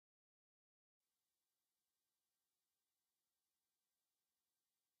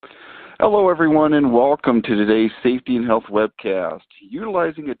Hello, everyone, and welcome to today's Safety and Health webcast,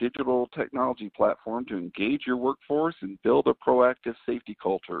 utilizing a digital technology platform to engage your workforce and build a proactive safety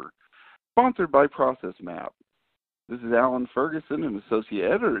culture, sponsored by ProcessMap. This is Alan Ferguson, an associate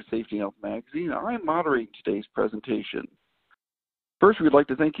editor at Safety and Health magazine. I'm moderating today's presentation. First, we'd like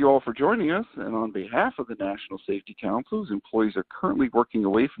to thank you all for joining us, and on behalf of the National Safety Council, whose employees are currently working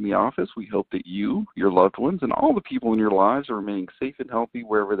away from the office, we hope that you, your loved ones, and all the people in your lives are remaining safe and healthy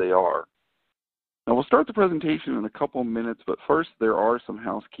wherever they are. Now, we'll start the presentation in a couple of minutes, but first, there are some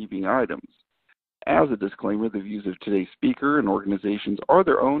housekeeping items. As a disclaimer, the views of today's speaker and organizations are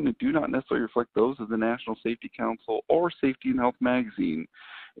their own and do not necessarily reflect those of the National Safety Council or Safety and Health magazine.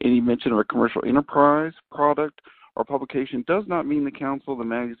 Any mention of a commercial enterprise, product, or publication does not mean the Council or the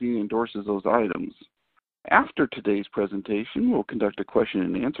magazine endorses those items. After today's presentation, we'll conduct a question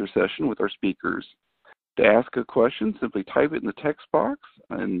and answer session with our speakers. To ask a question, simply type it in the text box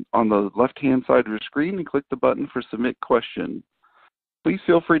and on the left-hand side of your screen and click the button for Submit Question. Please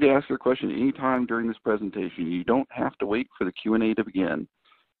feel free to ask your question anytime during this presentation. You don't have to wait for the Q&A to begin.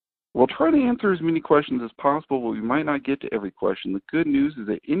 We'll try to answer as many questions as possible, but we might not get to every question. The good news is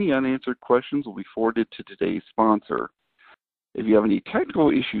that any unanswered questions will be forwarded to today's sponsor. If you have any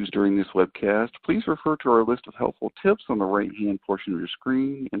technical issues during this webcast, please refer to our list of helpful tips on the right-hand portion of your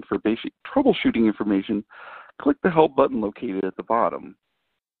screen. And for basic troubleshooting information, click the Help button located at the bottom.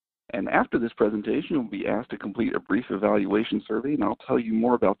 And after this presentation, you'll be asked to complete a brief evaluation survey, and I'll tell you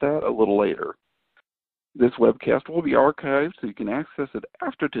more about that a little later. This webcast will be archived so you can access it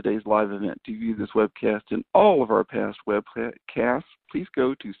after today's live event. To view this webcast and all of our past webcasts, please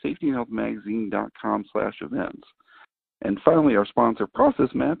go to safetyandhealthmagazine.com/events. And finally, our sponsor,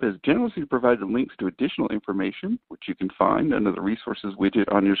 ProcessMap, has generously provided links to additional information, which you can find under the Resources widget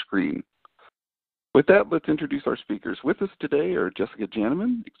on your screen. With that, let's introduce our speakers. With us today are Jessica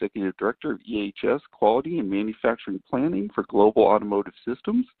Janneman, Executive Director of EHS Quality and Manufacturing Planning for Global Automotive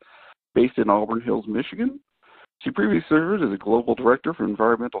Systems, based in Auburn Hills, Michigan. She previously served as a Global Director for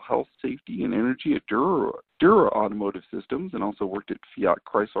Environmental Health, Safety, and Energy at Dura Automotive Systems, and also worked at Fiat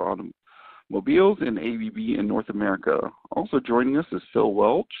Chrysler Automobiles and ABB in North America. Also joining us is Phil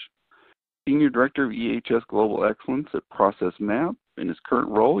Welch, Senior Director of EHS Global Excellence at ProcessMap. In his current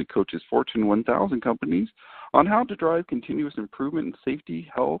role, he coaches Fortune 1000 companies on how to drive continuous improvement in safety,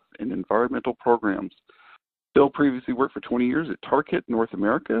 health, and environmental programs. Phil previously worked for 20 years at Target North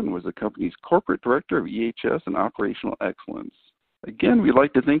America and was the company's Corporate Director of EHS and Operational Excellence. Again, we'd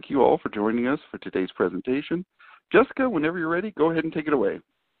like to thank you all for joining us for today's presentation. Jessica, whenever you're ready, go ahead and take it away.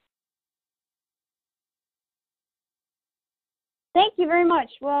 Thank you very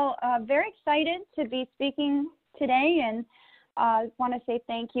much. Well, very excited to be speaking today, and I want to say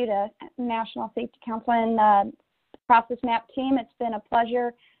thank you to National Safety Council and the ProcessMap team. It's been a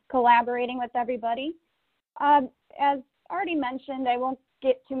pleasure collaborating with everybody. As already mentioned, I won't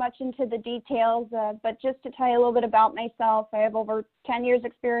get too much into the details, but just to tell you a little bit about myself, I have over 10 years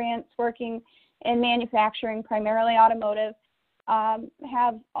experience working in manufacturing, primarily automotive.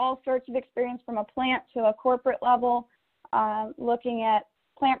 Have all sorts of experience from a plant to a corporate level, looking at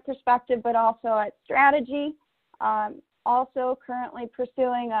plant perspective, but also at strategy. Also currently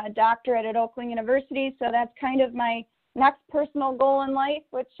pursuing a doctorate at Oakland University, so that's kind of my next personal goal in life,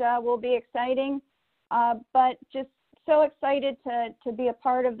 which will be exciting. But just so excited to be a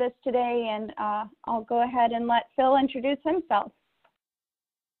part of this today, and I'll go ahead and let Phil introduce himself.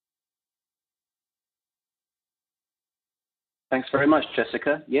 Thanks very much,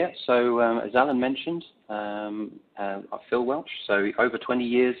 Jessica. Yeah, so as Alan mentioned, I'm Phil Welch, so over 20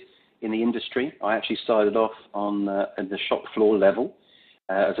 years in the industry. I actually started off on at the shop floor level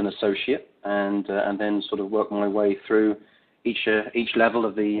as an associate, and then sort of worked my way through each level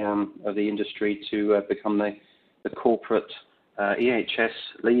of the industry to become the corporate EHS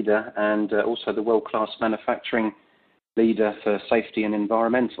leader and also the world-class manufacturing leader for safety and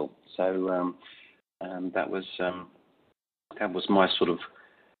environmental. So that was my sort of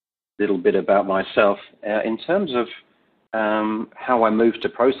little bit about myself. In terms of how I moved to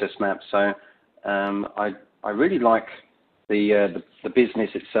ProcessMap, so I really like the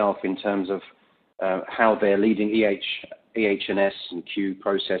business itself in terms of how they're leading EH&S and Q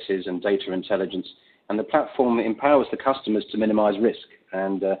processes and data intelligence, and the platform empowers the customers to minimize risk,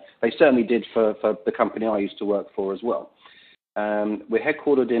 and they certainly did for the company I used to work for as well. We're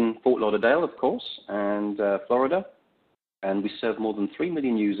headquartered in Fort Lauderdale, of course, and Florida, and we serve more than 3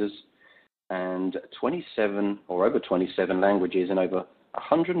 million users and 27 or over 27 languages in over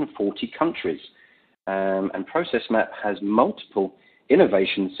 140 countries. And ProcessMap has multiple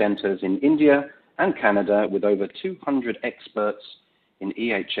innovation centers in India and Canada with over 200 experts in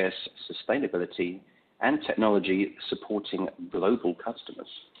EHS sustainability and technology supporting global customers.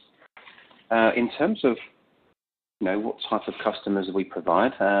 In terms of what type of customers we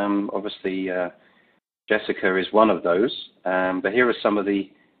provide, obviously Jessica is one of those, but here are some of the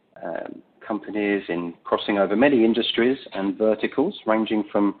companies in crossing over many industries and verticals, ranging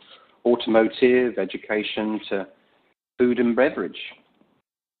from automotive, education to food and beverage.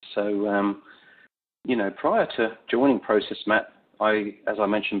 So, prior to joining ProcessMap, as I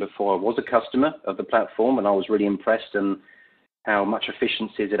mentioned before, I was a customer of the platform, and I was really impressed in how much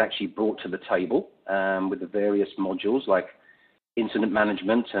efficiencies it actually brought to the table with the various modules like incident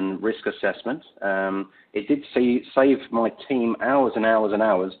management and risk assessment. It did save my team hours and hours and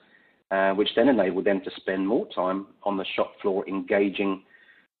hours, which then enabled them to spend more time on the shop floor engaging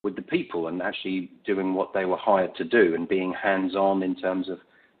with the people and actually doing what they were hired to do and being hands-on in terms of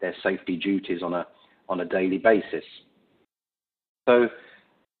their safety duties on a daily basis. So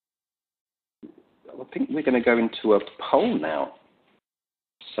I think we're going to go into a poll now.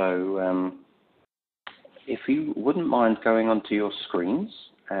 So if you wouldn't mind going onto your screens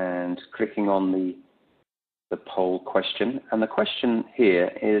and clicking on the poll question. And the question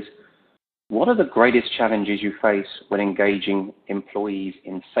here is, what are the greatest challenges you face when engaging employees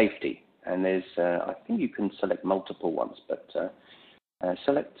in safety? And there's, I think you can select multiple ones, but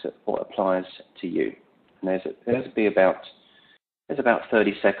select what applies to you. And there's about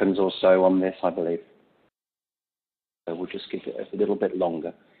 30 seconds or so on this, I believe. So we'll just give it a little bit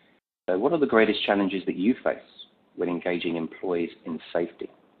longer. So what are the greatest challenges that you face when engaging employees in safety?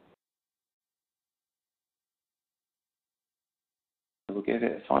 We'll give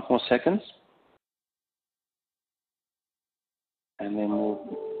it 5 more seconds. And then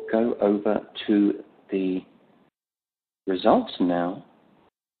we'll go over to the results now.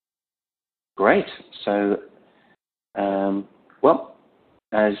 Great. So, well,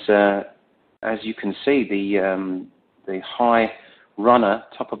 as you can see, the high runner,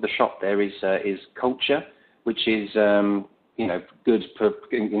 top of the shop there is culture, which is good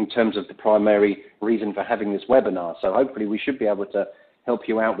in terms of the primary reason for having this webinar. So hopefully we should be able to help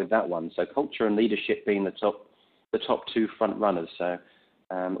you out with that one. So culture and leadership being the top 2 front runners. So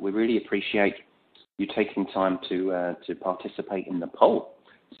we really appreciate you taking time to participate in the poll.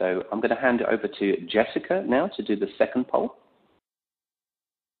 So I'm going to hand it over to Jessica now to do the second poll.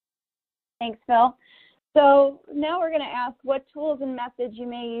 Thanks, Phil. So now we're going to ask what tools and methods you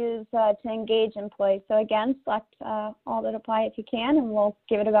may use to engage employees. So again, select all that apply if you can, and we'll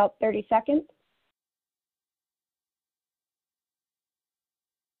give it about 30 seconds.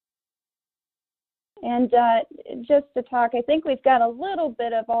 And just to talk, I think we've got a little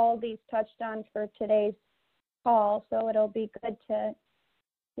bit of all these touched on for today's call, so it'll be good to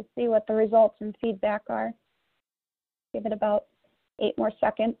see what the results and feedback are. Give it about 8 more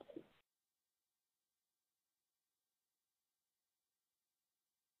seconds.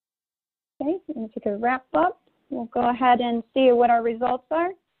 Okay, and if you could wrap up, we'll go ahead and see what our results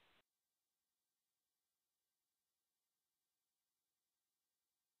are.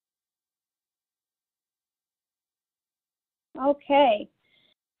 Okay,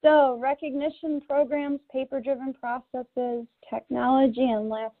 so recognition programs, paper-driven processes, technology, and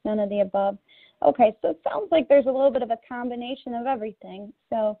last, none of the above. Okay, so it sounds like there's a little bit of a combination of everything.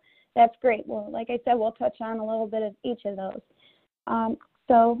 So that's great. Well, like I said, we'll touch on a little bit of each of those.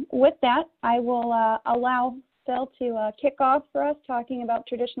 So with that, I will allow Phil to kick off for us talking about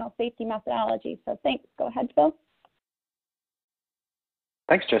traditional safety methodology. So thanks. Go ahead, Phil.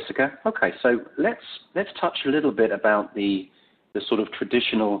 Thanks, Jessica. Okay, so let's touch a little bit about the sort of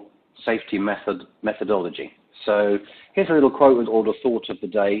traditional safety methodology. So here's a little quote or the thought of the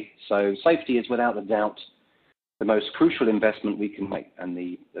day. So safety is without a doubt the most crucial investment we can make, and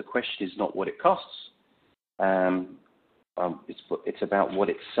the question is not what it costs. It's about what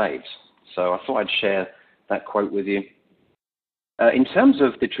it saves. So I thought I'd share that quote with you. In terms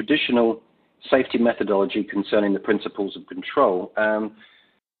of the traditional safety methodology concerning the principles of control,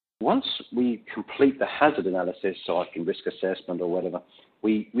 once we complete the hazard analysis, so like in risk assessment or whatever,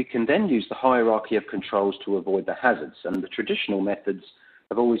 we can then use the hierarchy of controls to avoid the hazards. And the traditional methods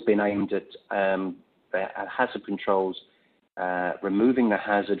have always been aimed at hazard controls, removing the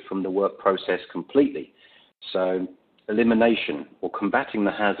hazard from the work process completely. So elimination or combating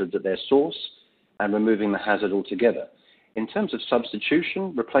the hazards at their source and removing the hazard altogether. In terms of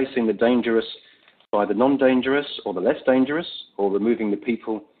substitution, replacing the dangerous by the non-dangerous or the less dangerous, or removing the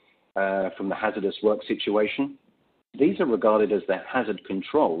people from the hazardous work situation. These are regarded as the hazard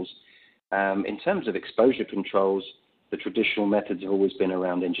controls. In terms of exposure controls, the traditional methods have always been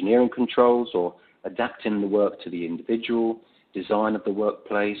around engineering controls or adapting the work to the individual, design of the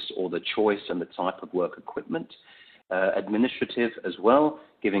workplace or the choice and the type of work equipment. Administrative as well,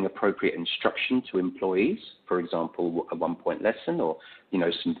 giving appropriate instruction to employees, for example, a one-point lesson or,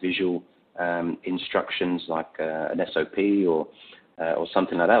 some visual instructions like an SOP or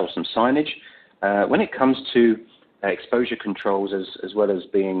something like that, or some signage. When it comes to exposure controls, as well as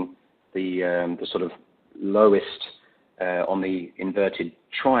being the sort of lowest on the inverted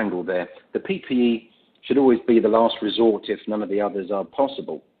triangle there, the PPE should always be the last resort if none of the others are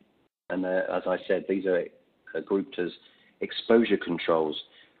possible. And as I said, these are grouped as exposure controls.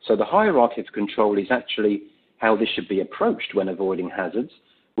 So the hierarchy of control is actually how this should be approached when avoiding hazards,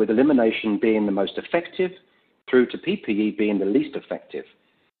 with elimination being the most effective through to PPE being the least effective,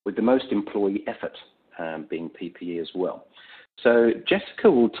 with the most employee effort being PPE as well. So Jessica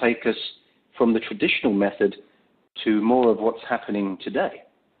will take us from the traditional method to more of what's happening today.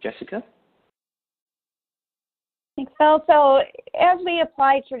 Jessica? Thanks, Phil. So as we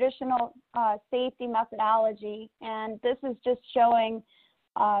apply traditional safety methodology, and this is just showing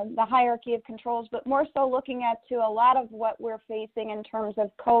the hierarchy of controls, but more so looking at to a lot of what we're facing in terms of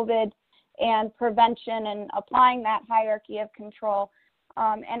COVID and prevention and applying that hierarchy of control.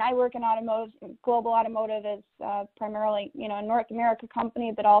 And I work in automotive. Global Automotive is primarily, a North America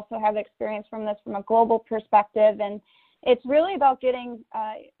company, but also have experience from this from a global perspective. And it's really about getting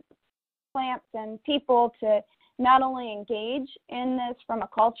plants and people to not only engage in this from a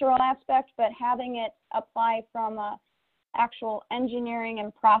cultural aspect, but having it apply from a actual engineering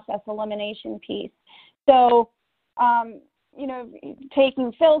and process elimination piece. So,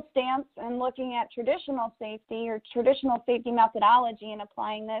 taking Phil's stance and looking at traditional safety or traditional safety methodology and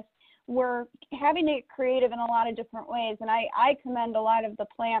applying this, we're having to get creative in a lot of different ways. And I commend a lot of the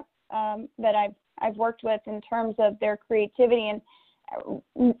plants that I've worked with in terms of their creativity and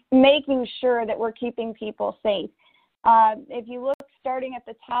making sure that we're keeping people safe. If you look starting at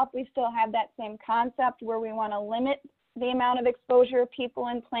the top, we still have that same concept where we want to limit the amount of exposure of people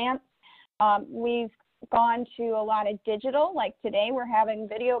in plants. We've gone to a lot of digital, like today we're having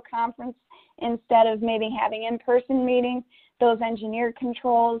video conference instead of maybe having in-person meetings. Those engineered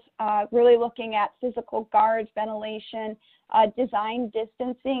controls, really looking at physical guards, ventilation, design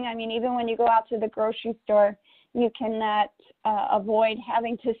distancing. I mean, even when you go out to the grocery store, you cannot avoid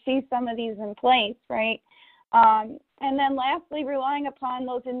having to see some of these in place, right? And then lastly, relying upon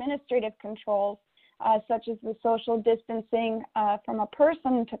those administrative controls, such as the social distancing from a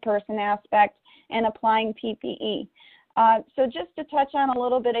person-to-person aspect and applying PPE. So just to touch on a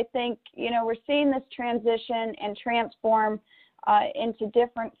little bit, I think, we're seeing this transition and transform into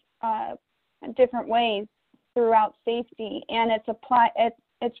different ways throughout safety, and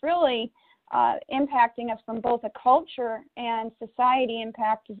it's really impacting us from both a culture and society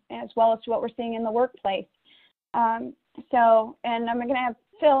impact as well as to what we're seeing in the workplace. And I'm going to have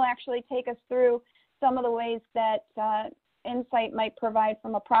Phil actually take us through some of the ways that Insight might provide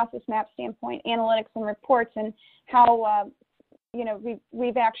from a process map standpoint, analytics and reports, and how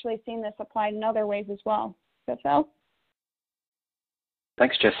we've actually seen this applied in other ways as well. So Phil?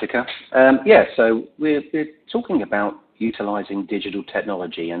 Thanks, Jessica. So we're talking about utilizing digital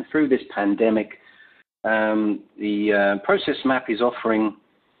technology, and through this pandemic, the process map is offering,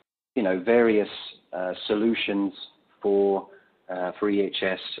 various solutions for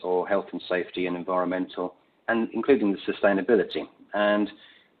EHS or health and safety and environmental, and including the sustainability. And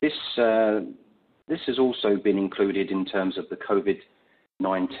this has also been included in terms of the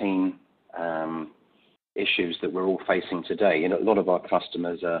COVID-19 issues that we're all facing today. A lot of our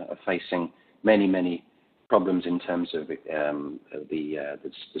customers are facing many problems in terms of the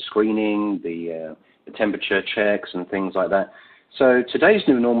screening, the temperature checks and things like that. So today's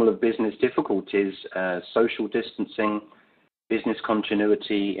new normal of business difficulties, social distancing, business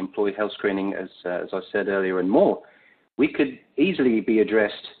continuity, employee health screening, as I said earlier, and more, we could easily be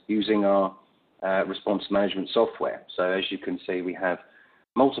addressed using our response management software. So as you can see, we have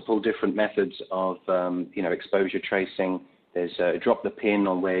multiple different methods of exposure tracing. There's drop the pin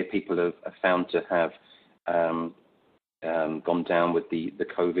on where people have found to have gone down with the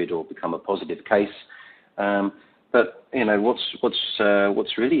COVID or become a positive case. But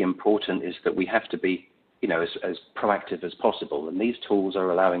what's really important is that we have to be as proactive as possible, and these tools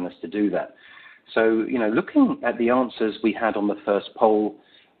are allowing us to do that. So looking at the answers we had on the first poll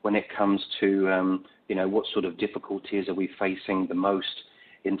when it comes to what sort of difficulties are we facing the most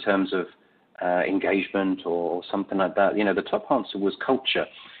in terms of engagement or something like that, the top answer was culture.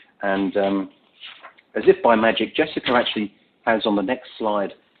 And as if by magic, Jessica actually has on the next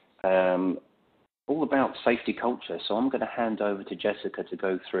slide all about safety culture. So I'm going to hand over to Jessica to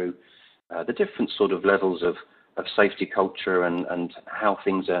go through the different sort of levels of safety culture and how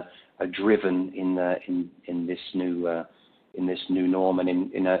things are driven in this new norm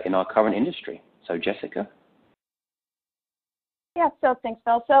and in our current industry. So, Jessica. Yeah, so thanks,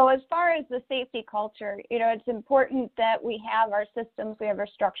 Phil. So as far as the safety culture, it's important that we have our systems, we have our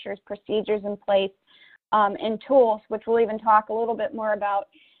structures, procedures in place, and tools, which we'll even talk a little bit more about.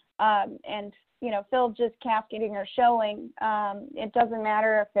 And Phil just cascading or showing, it doesn't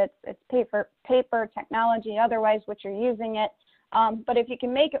matter if it's paper, technology, otherwise, which you're using it. But if you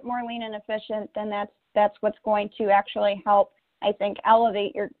can make it more lean and efficient, then that's what's going to actually help, I think,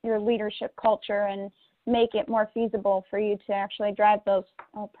 elevate your leadership culture and make it more feasible for you to actually drive those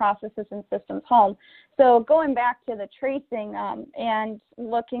processes and systems home. So going back to the tracing and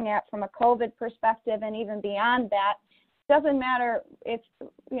looking at from a COVID perspective and even beyond that, doesn't matter if,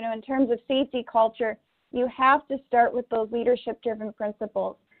 in terms of safety culture, you have to start with those leadership-driven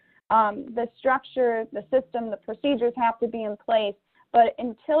principles. The structure, the system, the procedures have to be in place, but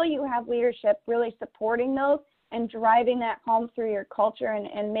until you have leadership really supporting those and driving that home through your culture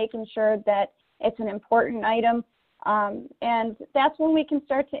and making sure that it's an important item, and that's when we can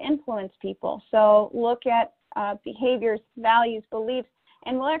start to influence people. So look at behaviors, values, beliefs,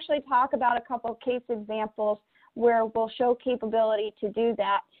 and we'll actually talk about a couple of case examples where we'll show capability to do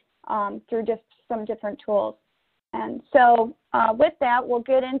that through just some different tools. And so with that, we'll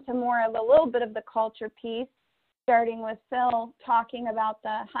get into more of a little bit of the culture piece, starting with Phil talking about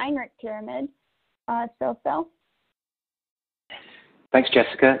the Heinrich Pyramid. So Phil? Thanks,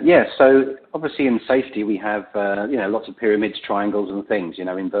 Jessica. Yeah, so obviously in safety we have lots of pyramids, triangles, and things,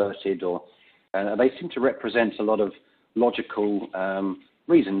 inverted, or they seem to represent a lot of logical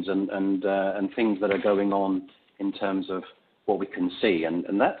reasons and things that are going on in terms of what we can see, and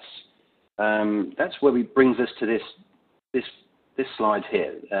that's where we brings us to this slide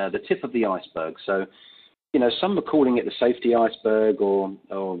here, the tip of the iceberg. So, some are calling it the safety iceberg or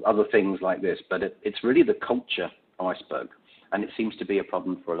other things like this, but it's really the culture iceberg. And it seems to be a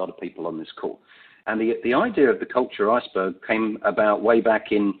problem for a lot of people on this call. And the idea of the culture iceberg came about way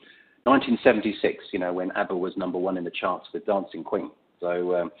back in 1976, when ABBA was #1 in the charts with Dancing Queen.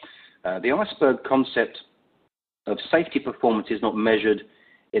 So the iceberg concept of safety performance is not measured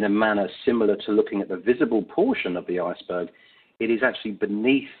in a manner similar to looking at the visible portion of the iceberg. It is actually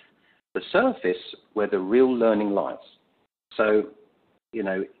beneath the surface where the real learning lies. So,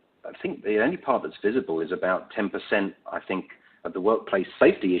 I think the only part that's visible is about 10%, I think, of the workplace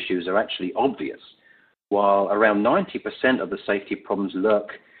safety issues are actually obvious, while around 90% of the safety problems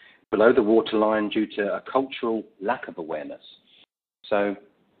lurk below the waterline due to a cultural lack of awareness. So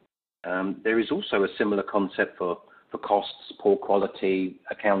there is also a similar concept for costs, poor quality,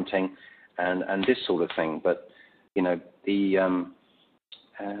 accounting, and this sort of thing. But, the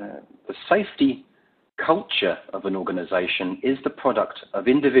safety culture of an organization is the product of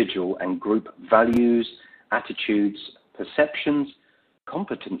individual and group values, attitudes, perceptions,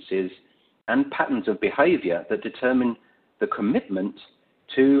 competencies, and patterns of behavior that determine the commitment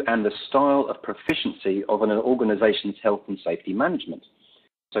to and the style of proficiency of an organization's health and safety management.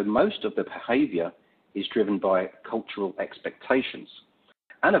 So most of the behavior is driven by cultural expectations.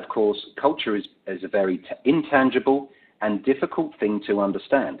 And of course, culture is a very intangible and difficult thing to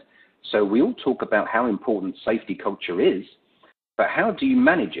understand. So we all talk about how important safety culture is, but how do you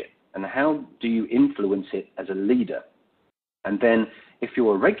manage it? And how do you influence it as a leader? And then if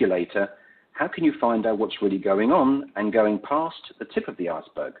you're a regulator, how can you find out what's really going on and going past the tip of the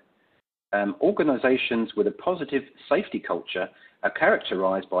iceberg? Organizations with a positive safety culture are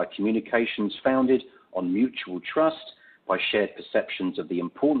characterized by communications founded on mutual trust, by shared perceptions of the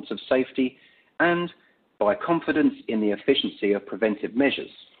importance of safety, and by confidence in the efficiency of preventive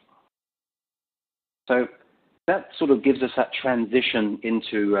measures. So that sort of gives us that transition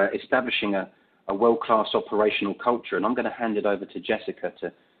into establishing a world-class operational culture. And I'm going to hand it over to Jessica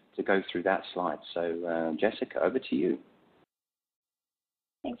to go through that slide. So Jessica, over to you.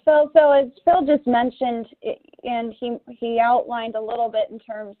 Thanks, Phil. So as Phil just mentioned, and he outlined a little bit in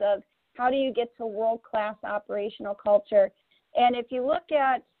terms of how do you get to world-class operational culture. And if you look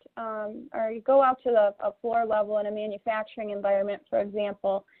at, or you go out to a floor level in a manufacturing environment, for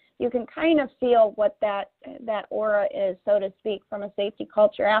example, you can kind of feel what that aura is, so to speak, from a safety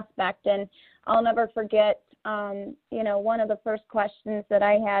culture aspect. And I'll never forget, one of the first questions that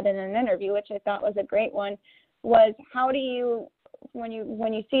I had in an interview, which I thought was a great one, was how do you, when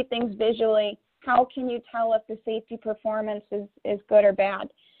you see things visually, how can you tell if the safety performance is good or bad?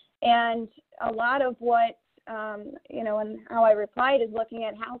 And a lot of what, and how I replied is looking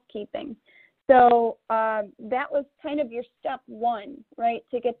at housekeeping. So that was kind of your step one, right,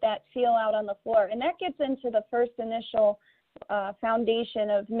 to get that feel out on the floor. And that gets into the first initial foundation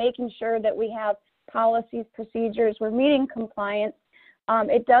of making sure that we have policies, procedures, we're meeting compliance.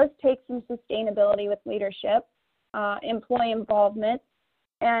 It does take some sustainability with leadership, employee involvement,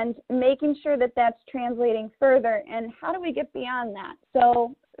 and making sure that that's translating further. And how do we get beyond that?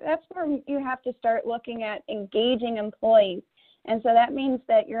 So that's where you have to start looking at engaging employees. And so that means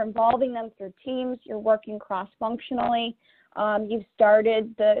that you're involving them through teams, you're working cross-functionally, you've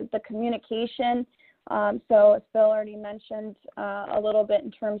started the communication. So as Phil already mentioned a little bit in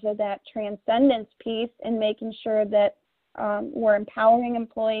terms of that transcendence piece and making sure that we're empowering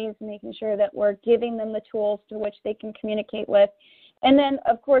employees, making sure that we're giving them the tools to which they can communicate with. And then,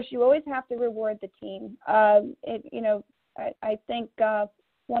 of course, you always have to reward the team. I think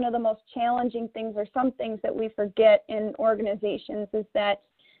one of the most challenging things, or some things that we forget in organizations, is that,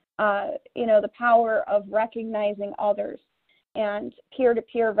 the power of recognizing others and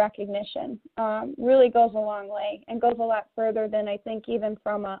peer-to-peer recognition really goes a long way and goes a lot further than I think even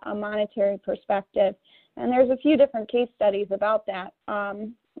from a monetary perspective. And there's a few different case studies about that,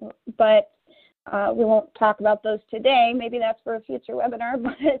 but we won't talk about those today. Maybe that's for a future webinar,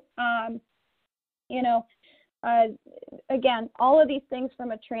 but, again, all of these things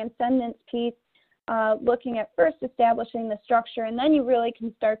from a transcendence piece, looking at first establishing the structure, and then you really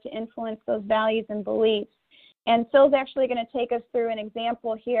can start to influence those values and beliefs. And Phil's actually going to take us through an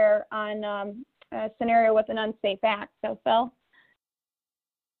example here on a scenario with an unsafe act. So, Phil?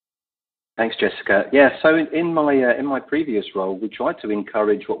 Thanks, Jessica. Yeah, so in my previous role, we tried to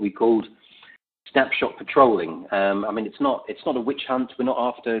encourage what we called snapshot patrolling. It's not a witch hunt. We're not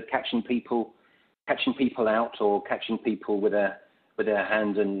after catching people out or catching people with their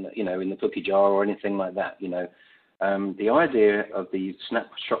hand in the cookie jar or anything like that. The idea of the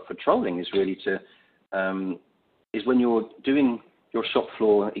snapshot patrolling is really is when you're doing your shop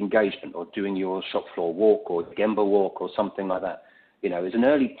floor engagement or doing your shop floor walk or Gemba walk or something like that. Is an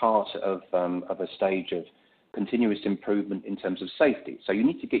early part of a stage of continuous improvement in terms of safety. So you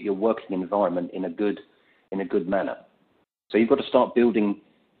need to get your working environment in a good manner. So you've got to start building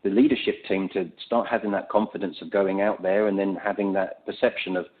the leadership team to start having that confidence of going out there and then having that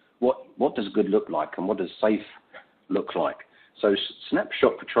perception of what does good look like and what does safe look like. So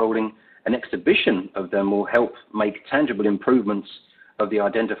snapshot patrolling, an exhibition of them will help make tangible improvements of the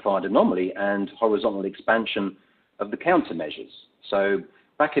identified anomaly and horizontal expansion of the countermeasures. So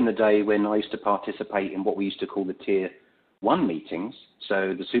back in the day when I used to participate in what we used to call the Tier 1 meetings,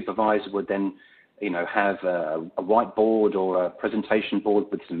 so the supervisor would then have a whiteboard or a presentation board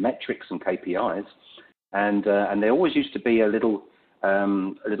with some metrics and KPIs, and there always used to be a little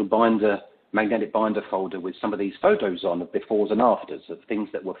binder, magnetic binder folder with some of these photos on of befores and afters of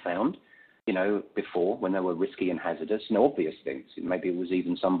things that were found, before when they were risky and hazardous, obvious things. Maybe it was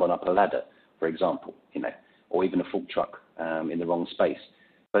even someone up a ladder, for example, or even a fork truck in the wrong space.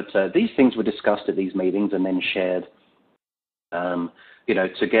 But these things were discussed at these meetings and then shared,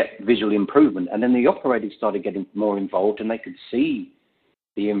 to get visual improvement. And then the operators started getting more involved and they could see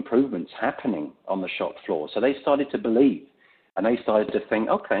the improvements happening on the shop floor. So they started to believe and they started to think,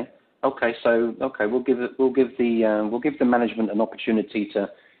 okay, we'll give the management an opportunity to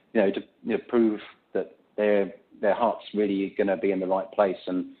prove that their heart's really going to be in the right place,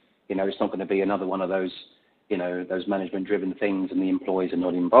 and it's not going to be another one of those those management-driven things and the employees are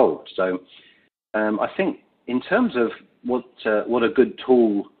not involved. So I think in terms of what a good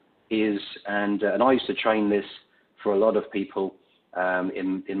tool is, and I used to train this for a lot of people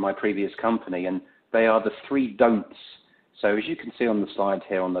in my previous company, and they are the 3 don'ts. So as you can see on the slide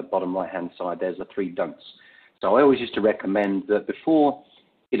here on the bottom right-hand side, there's the 3 don'ts. So I always used to recommend that before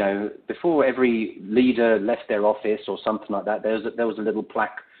every leader left their office or something like that, there was a little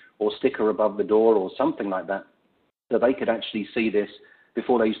plaque or sticker above the door or something like that, so they could actually see this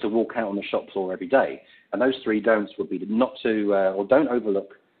before they used to walk out on the shop floor every day. And those 3 don'ts would be not to, or don't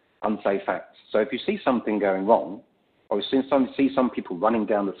overlook unsafe acts. So if you see something going wrong, or you see some people running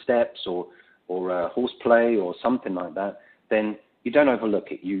down the steps or horseplay or something like that, then you don't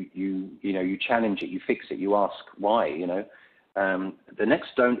overlook it. You challenge it, you fix it, you ask why. The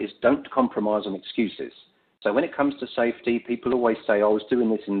next don't is don't compromise on excuses. So when it comes to safety, people always say, I was doing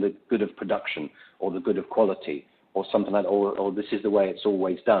this in the good of production or the good of quality or something like that, or this is the way it's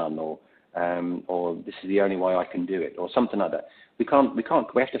always done, or this is the only way I can do it, or something like that. We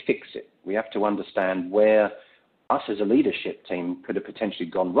have to fix it. We have to understand where us as a leadership team could have potentially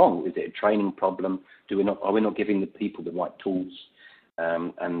gone wrong. Is it a training problem? Are we not giving the people the right tools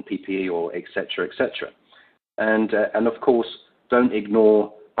and PPE or et cetera, et cetera? And of course, don't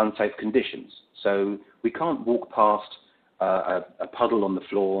ignore unsafe conditions. So we can't walk past a puddle on the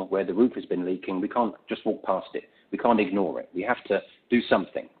floor where the roof has been leaking. We can't just walk past it. We can't ignore it. We have to do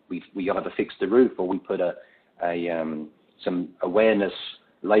something. We either fix the roof or we put some awareness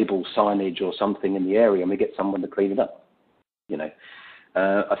label signage or something in the area, and we get someone to clean it up.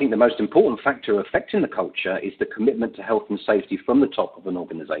 I think the most important factor affecting the culture is the commitment to health and safety from the top of an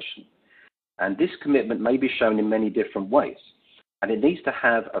organization. And this commitment may be shown in many different ways. And it needs to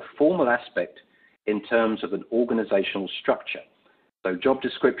have a formal aspect in terms of an organizational structure. So job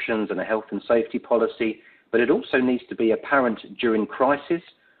descriptions and a health and safety policy, but it also needs to be apparent during crisis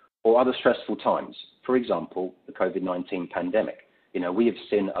or other stressful times. For example, the COVID-19 pandemic. We have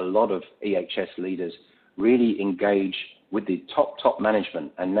seen a lot of EHS leaders really engage with the top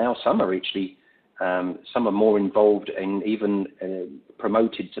management, and now some are actually, some are more involved and even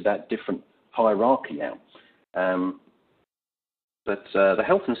promoted to that different hierarchy now. But the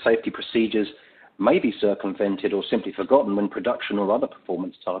health and safety procedures may be circumvented or simply forgotten when production or other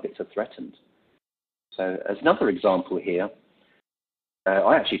performance targets are threatened. So as another example here,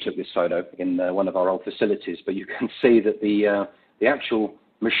 I actually took this photo in one of our old facilities, but you can see that the actual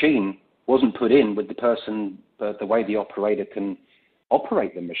machine wasn't put in with the way the operator can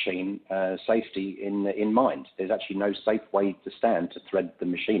operate the machine, safety in mind. There's actually no safe way to stand to thread the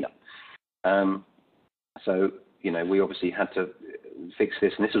machine up. So we obviously had to fix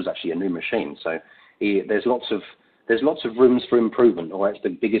this, and this was actually a new machine. So there's lots of rooms for improvement, or it's the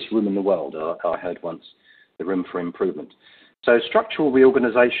biggest room in the world, I heard once, the room for improvement. So structural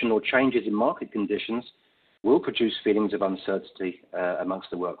reorganization or changes in market conditions will produce feelings of uncertainty amongst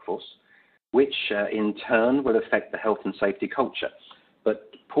the workforce, which in turn will affect the health and safety culture.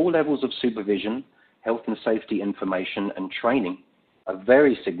 But poor levels of supervision, health and safety information, and training are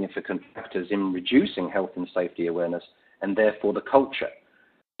very significant factors in reducing health and safety awareness and therefore the culture.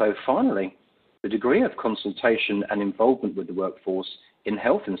 So finally, the degree of consultation and involvement with the workforce in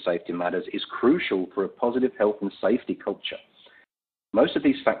health and safety matters is crucial for a positive health and safety culture. Most of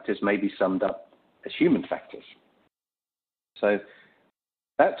these factors may be summed up as human factors. So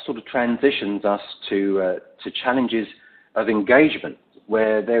that sort of transitions us to challenges of engagement,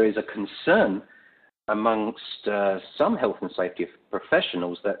 where there is a concern amongst some health and safety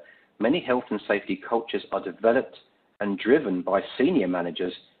professionals that many health and safety cultures are developed and driven by senior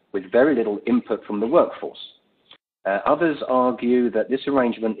managers with very little input from the workforce. Others argue that this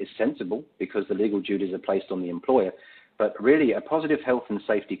arrangement is sensible because the legal duties are placed on the employer, but really a positive health and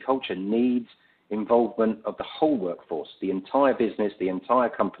safety culture needs involvement of the whole workforce, the entire business, the entire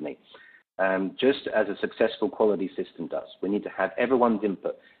company, just as a successful quality system does. We need to have everyone's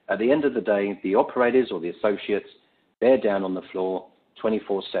input. At the end of the day, the operators or the associates, they're down on the floor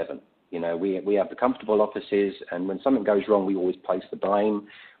 24/7. We have the comfortable offices, and when something goes wrong, we always place the blame.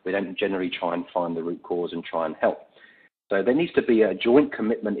 We don't generally try and find the root cause and try and help. So there needs to be a joint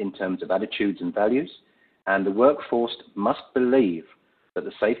commitment in terms of attitudes and values, and the workforce must believe that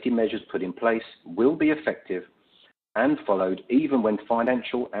the safety measures put in place will be effective and followed even when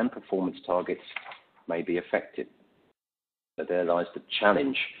financial and performance targets may be affected. So there lies the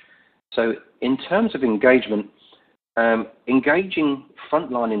challenge. So in terms of engagement, engaging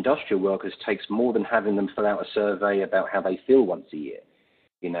frontline industrial workers takes more than having them fill out a survey about how they feel once a year.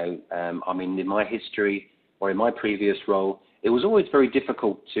 In my history or in my previous role, it was always very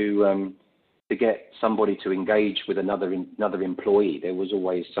difficult to get somebody to engage with another employee. There was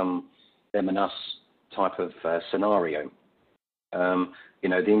always some them and us type of scenario. The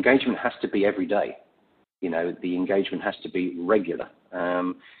engagement has to be every day. The engagement has to be regular.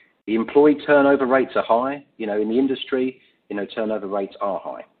 The employee turnover rates are high. In the industry, turnover rates are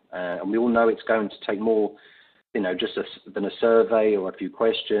high. And we all know it's going to take more, than a survey or a few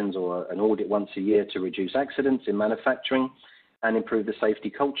questions or an audit once a year to reduce accidents in manufacturing and improve the safety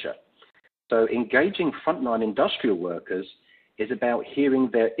culture. So engaging frontline industrial workers is about hearing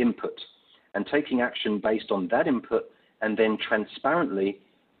their input and taking action based on that input and then transparently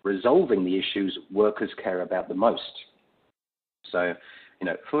resolving the issues workers care about the most. So,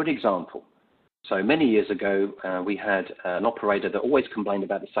 for an example, so many years ago, we had an operator that always complained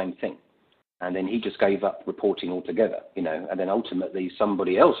about the same thing. And then he just gave up reporting altogether, and then ultimately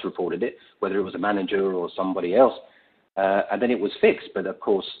somebody else reported it, whether it was a manager or somebody else, and then it was fixed. But of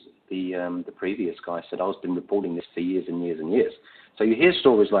course, the previous guy said, I've been reporting this for years and years and years. So you hear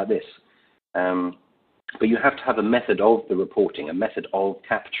stories like this, but you have to have a method of the reporting, a method of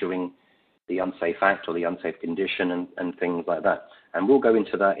capturing the unsafe act or the unsafe condition and things like that. And we'll go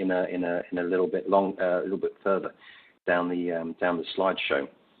into that in a little bit further down the slideshow.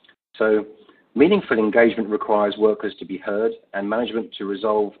 So Meaningful engagement requires workers to be heard and management to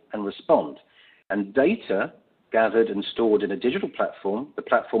resolve and respond. And data gathered and stored in a digital platform, the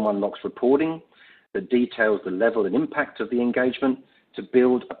platform unlocks reporting that details the level and impact of the engagement to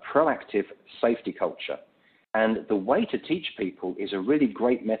build a proactive safety culture. And the way to teach people is a really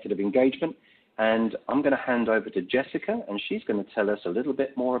great method of engagement. And I'm going to hand over to Jessica, and she's going to tell us a little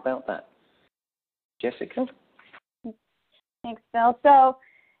bit more about that. Jessica? Thanks, Phil. So,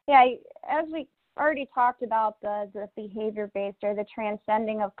 yeah, as we already talked about the behavior-based or the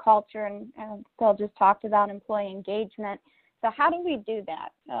transcending of culture, and Phil just talked about employee engagement. So how do we do that?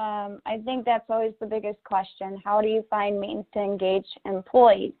 I think that's always the biggest question. How do you find means to engage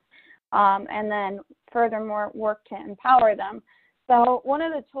employees? And then furthermore, work to empower them. So one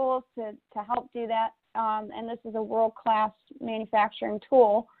of the tools to help do that, and this is a world-class manufacturing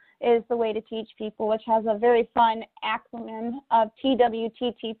tool, is the Way to Teach People, which has a very fun acronym of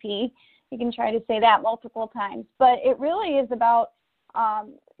TWTTP. You can try to say that multiple times. But it really is about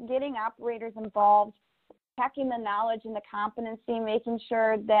getting operators involved, checking the knowledge and the competency, making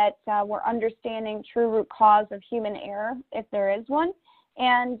sure that we're understanding true root cause of human error, if there is one,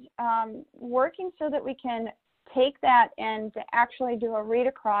 and working so that we can take that and actually do a read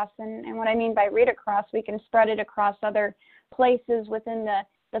across. And what I mean by read across, we can spread it across other places within the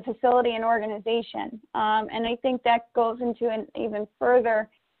facility and organization. And I think that goes into an even further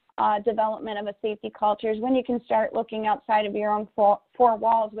development of a safety culture is when you can start looking outside of your own four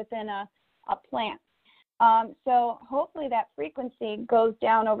walls within a plant. So hopefully that frequency goes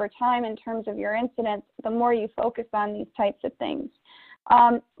down over time in terms of your incidents, the more you focus on these types of things.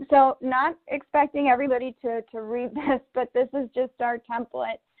 So not expecting everybody to read this, but this is just our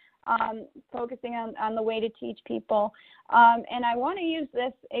template, focusing on the Way to Teach People. And I want to use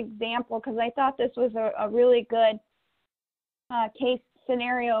this example because I thought this was a really good case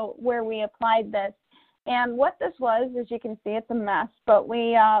scenario where we applied this. And what this was, as you can see, it's a mess, but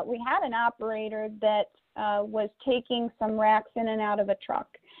we had an operator that was taking some racks in and out of a truck.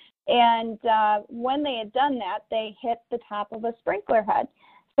 And when they had done that, they hit the top of a sprinkler head.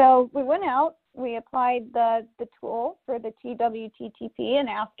 So we went out, we applied the tool for the TWTTP and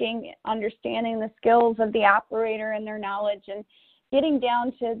understanding the skills of the operator and their knowledge and getting down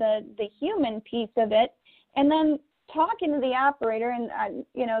to the human piece of it. And then talking to the operator, and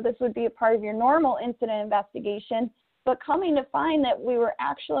this would be a part of your normal incident investigation, but coming to find that we were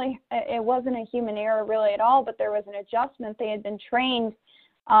actually, it wasn't a human error really at all, but there was an adjustment. They had been trained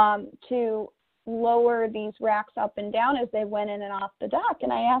to lower these racks up and down as they went in and off the dock.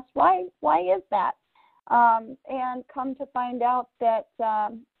 And I asked, why is that? And come to find out that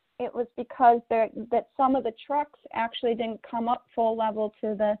it was because that some of the trucks actually didn't come up full level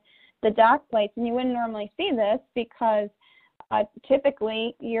to the dock plates. And you wouldn't normally see this because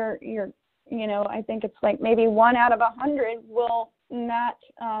typically I think it's like maybe 1 out of 100 will not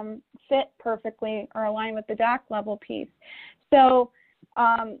fit perfectly or align with the dock level piece. So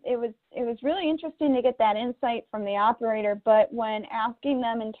it was really interesting to get that insight from the operator, but when asking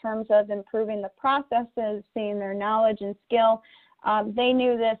them in terms of improving the processes, seeing their knowledge and skill, they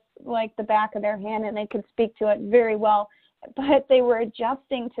knew this like the back of their hand and they could speak to it very well, but they were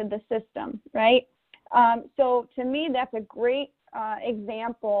adjusting to the system, right? So to me, that's a great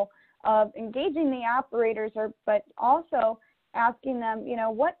example of engaging the operators, but also asking them,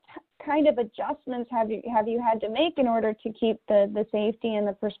 what kind of adjustments have you had to make in order to keep the safety and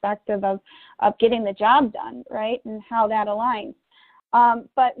the perspective of getting the job done, right, and how that aligns.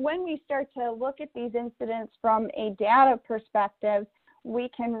 But when we start to look at these incidents from a data perspective, we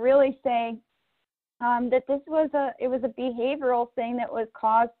can really say that this was a behavioral thing that was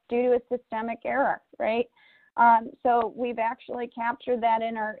caused due to a systemic error, right? So we've actually captured that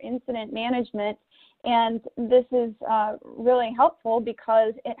in our incident management. And this is really helpful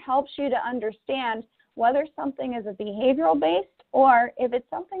because it helps you to understand whether something is a behavioral based or if it's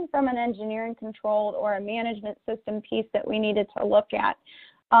something from an engineering controlled or a management system piece that we needed to look at.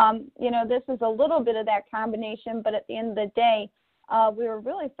 This is a little bit of that combination, but at the end of the day, we were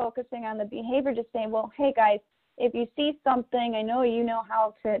really focusing on the behavior to say, well, hey guys, if you see something, I know you know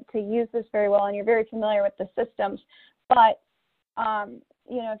how to use this very well and you're very familiar with the systems, but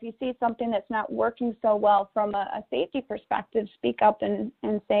if you see something that's not working so well from a safety perspective, speak up and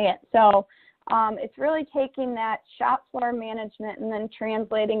say it. So it's really taking that shop floor management and then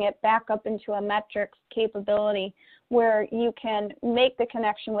translating it back up into a metrics capability where you can make the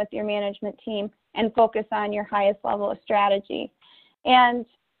connection with your management team and focus on your highest level of strategy. And,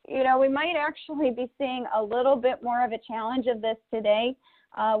 we might actually be seeing a little bit more of a challenge of this today.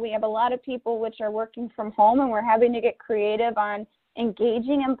 We have a lot of people which are working from home and we're having to get creative on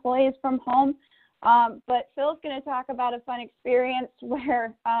engaging employees from home. But Phil's going to talk about a fun experience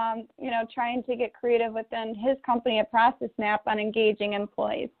where, trying to get creative within his company at ProcessMap on engaging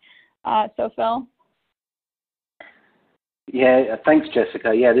employees. So Phil? Yeah, thanks,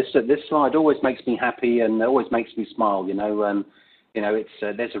 Jessica. Yeah, this slide always makes me happy and always makes me smile. It's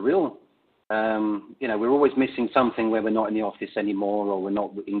there's a real, we're always missing something where we're not in the office anymore, or we're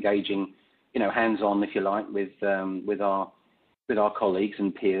not engaging, hands-on, if you like, with our colleagues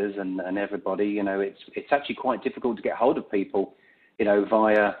and peers and everybody. It's actually quite difficult to get hold of people,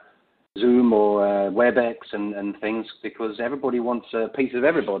 via Zoom or WebEx and things, because everybody wants a piece of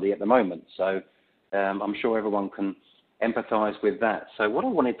everybody at the moment. So I'm sure everyone can empathize with that. So what I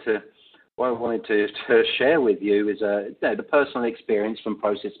wanted to share with you is the personal experience from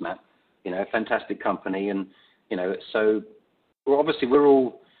ProcessMap, a fantastic company. And, so we're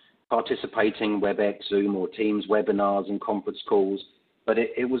all participating WebEx, Zoom or Teams webinars and conference calls, but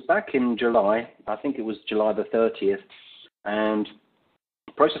it was back in July, I think it was July the 30th, and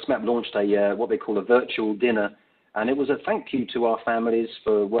ProcessMap launched what they call a virtual dinner, and it was a thank you to our families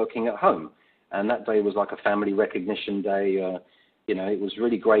for working at home. And that day was like a family recognition day. It was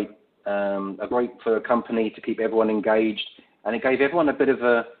really great, great for a company to keep everyone engaged, and it gave everyone a bit of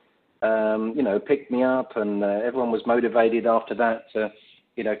a, pick me up, and everyone was motivated after that to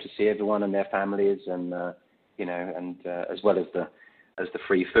see everyone and their families, and as well as the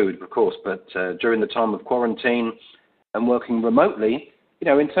free food, of course. But during the time of quarantine and working remotely,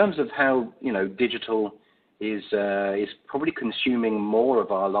 in terms of how digital is probably consuming more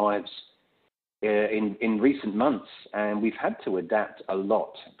of our lives in recent months, and we've had to adapt a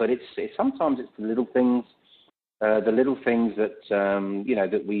lot. But sometimes it's the little things that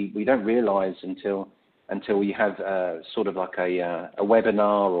that we don't realize until we have sort of like a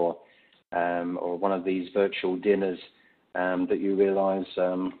webinar or one of these virtual dinners, that you realize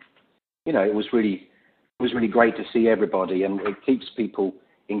it was really great to see everybody, and it keeps people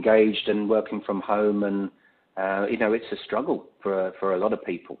engaged and working from home, and it's a struggle for a lot of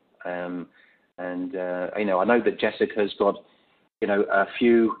people. I know that Jessica's got a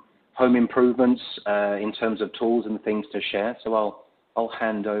few home improvements in terms of tools and things to share, so I'll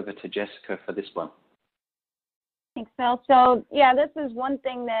hand over to Jessica for this one. Thanks, Phil. So yeah, this is one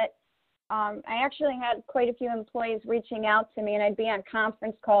thing that I actually had quite a few employees reaching out to me, and I'd be on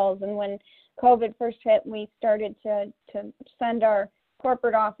conference calls. And when COVID first hit, we started to send our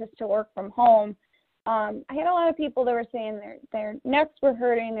corporate office to work from home. I had a lot of people that were saying their necks were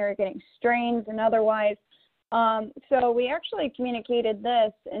hurting, they were getting strains and otherwise. So we actually communicated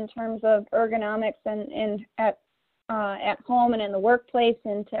this in terms of ergonomics and at home and in the workplace,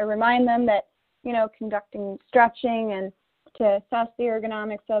 and to remind them that conducting stretching and to assess the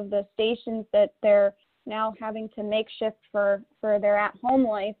ergonomics of the stations that they're now having to makeshift for their at-home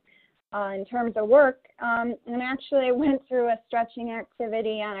life in terms of work. And actually I went through a stretching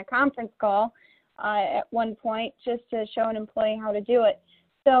activity on a conference call at one point, just to show an employee how to do it.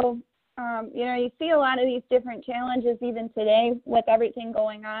 So, you see a lot of these different challenges even today with everything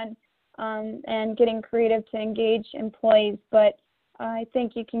going on, and getting creative to engage employees. But I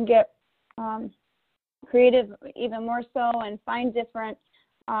think you can get creative even more so, and find different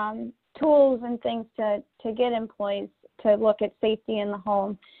tools and things to get employees to look at safety in the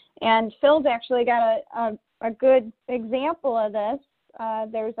home. And Phil's actually got a good example of this.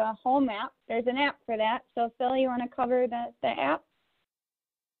 There's a home app. There's an app for that. So Phil, you want to cover the app?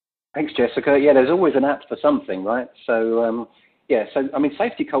 Thanks, Jessica. Yeah, there's always an app for something, right? So,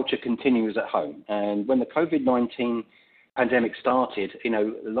 safety culture continues at home. And when the COVID-19 pandemic started, a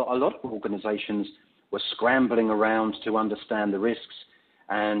lot of organizations were scrambling around to understand the risks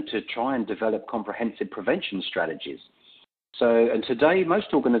and to try and develop comprehensive prevention strategies. So, and today,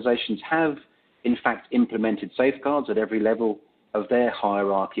 most organizations have, in fact, implemented safeguards at every level of their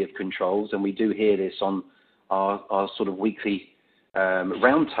hierarchy of controls, and we do hear this on our sort of weekly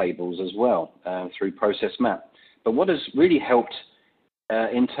roundtables as well through ProcessMap. But what has really helped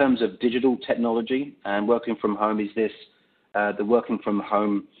in terms of digital technology and working from home is the working from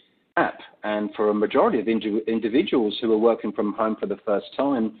home app. And for a majority of individuals who are working from home for the first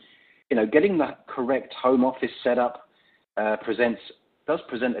time, getting the correct home office setup does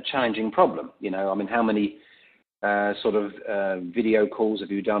present a challenging problem. How many video calls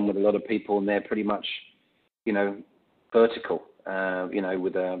have you done with a lot of people, and they're pretty much, vertical,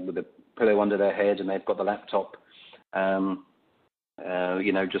 with a pillow under their head, and they've got the laptop,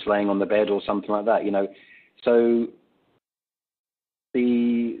 just laying on the bed or something like that. So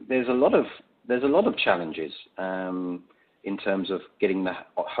there's a lot of challenges in terms of getting the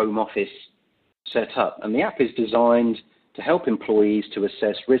home office set up, and the app is designed to help employees to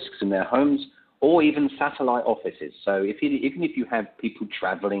assess risks in their homes or even satellite offices. So even if you have people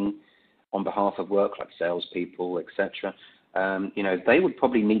traveling on behalf of work, like salespeople, etc., they would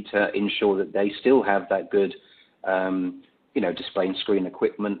probably need to ensure that they still have that good, display and screen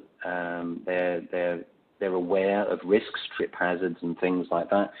equipment. They're aware of risks, trip hazards, and things like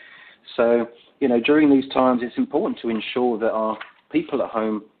that. So, during these times, it's important to ensure that our people at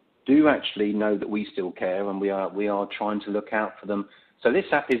home do actually know that we still care and we are trying to look out for them. So this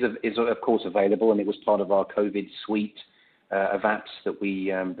app is of course available, and it was part of our COVID suite of apps that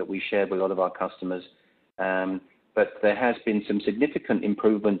we shared with a lot of our customers. But there has been some significant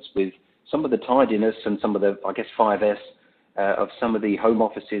improvements with some of the tidiness and some of the, 5S of some of the home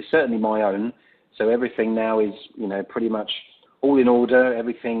offices, certainly my own. So everything now is, pretty much all in order.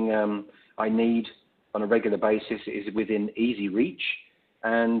 Everything I need on a regular basis is within easy reach,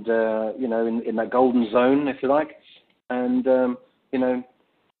 and in that golden zone, if you like, and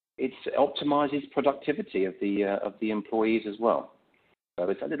it optimizes productivity of the employees as well. So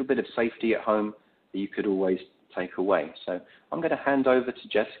it's a little bit of safety at home that you could always take away. So I'm going to hand over to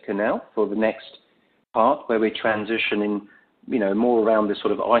Jessica now for the next part, where we're transitioning, more around the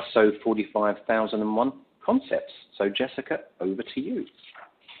sort of ISO 45001 concepts. So Jessica, over to you.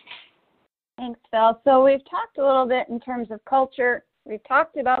 Thanks, Phil. So we've talked a little bit in terms of culture. We've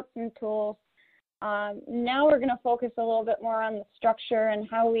talked about some tools. Now we're going to focus a little bit more on the structure and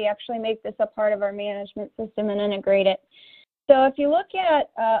how we actually make this a part of our management system and integrate it. So if you look at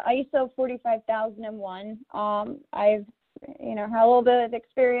ISO 45001, I've had a little bit of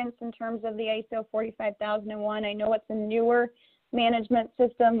experience in terms of the ISO 45001. I know it's a newer management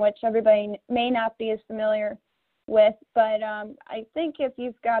system, which everybody may not be as familiar with, but I think if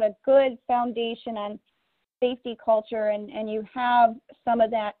you've got a good foundation on safety culture and you have some of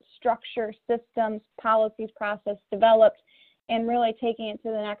that structure, systems, policies, process developed, and really taking it to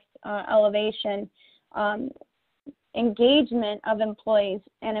the next elevation, engagement of employees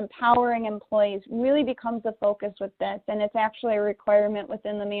and empowering employees really becomes a focus with this, and it's actually a requirement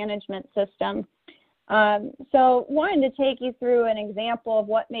within the management system. So wanted to take you through an example of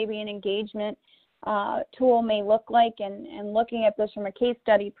what maybe an engagement tool may look like, and looking at this from a case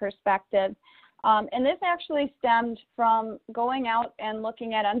study perspective. And this actually stemmed from going out and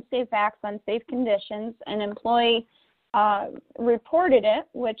looking at unsafe acts, unsafe conditions. An employee reported it,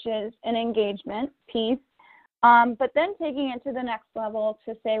 which is an engagement piece, but then taking it to the next level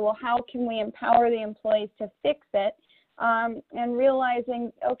to say, well, how can we empower the employees to fix it? And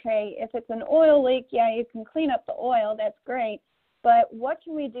realizing, okay, if it's an oil leak, yeah, you can clean up the oil, that's great, but what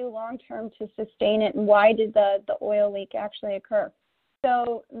can we do long-term to sustain it, and why did the oil leak actually occur?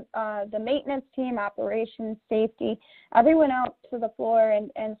 So the maintenance team, operations, safety, everyone out to the floor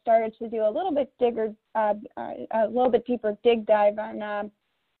and started to do a little bit deeper dig dive on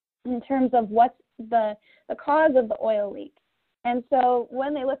in terms of what's the cause of the oil leak. And so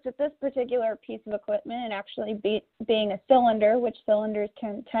when they looked at this particular piece of equipment, and actually being a cylinder, which cylinders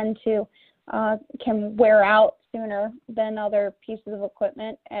can tend to can wear out sooner than other pieces of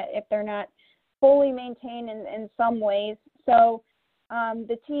equipment if they're not fully maintained in some ways. So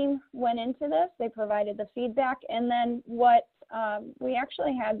the team went into this, they provided the feedback, and then what we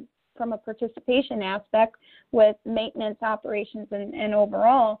actually had from a participation aspect with maintenance, operations, and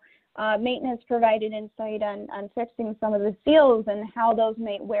overall, maintenance provided insight on fixing some of the seals and how those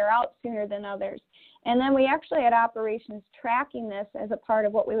may wear out sooner than others. And then we actually had operations tracking this as a part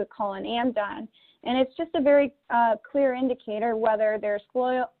of what we would call an AMDON. And it's just a very clear indicator whether there's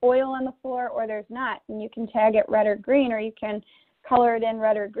oil on the floor or there's not. And you can tag it red or green, or you can color it in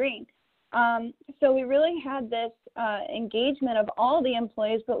red or green. So we really had this engagement of all the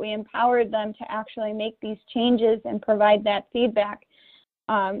employees, but we empowered them to actually make these changes and provide that feedback.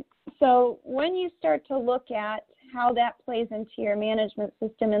 So when you start to look at how that plays into your management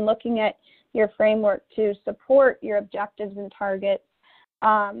system and looking at your framework to support your objectives and targets,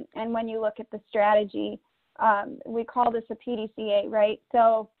 and when you look at the strategy, we call this a PDCA, right?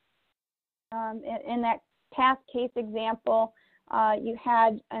 So in that past case example, you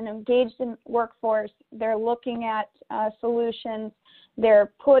had an engaged workforce. They're looking at solutions.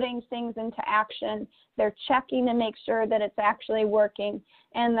 They're putting things into action. They're checking to make sure that it's actually working.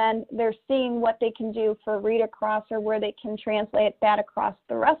 And then they're seeing what they can do for read across, or where they can translate that across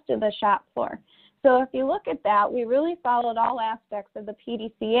the rest of the shop floor. So if you look at that, we really followed all aspects of the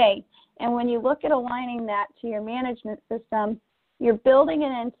PDCA. And when you look at aligning that to your management system, you're building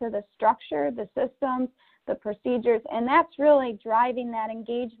it into the structure, the systems, the procedures, and that's really driving that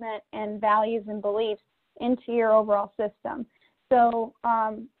engagement and values and beliefs into your overall system. So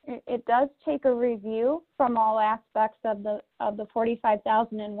it does take a review from all aspects of the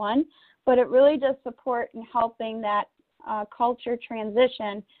 45,001, but it really does support in helping that culture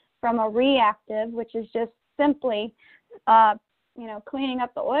transition from a reactive, which is just simply cleaning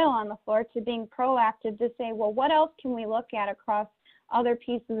up the oil on the floor, to being proactive to say, well, what else can we look at across other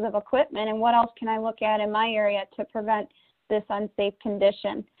pieces of equipment, and what else can I look at in my area to prevent this unsafe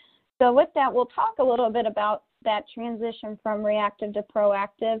condition? So with that, we'll talk a little bit about that transition from reactive to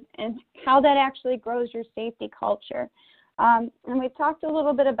proactive and how that actually grows your safety culture. And we've talked a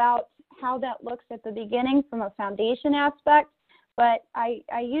little bit about how that looks at the beginning from a foundation aspect, but I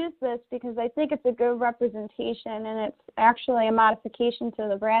use this because I think it's a good representation, and it's actually a modification to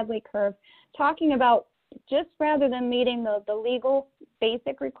the Bradley curve, talking about just rather than meeting the legal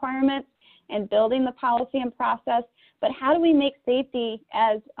basic requirements and building the policy and process, but how do we make safety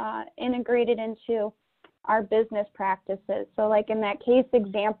as integrated into our business practices? So like in that case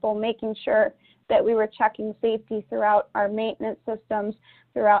example, making sure that we were checking safety throughout our maintenance systems,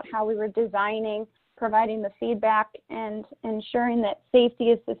 throughout how we were designing, providing the feedback, and ensuring that safety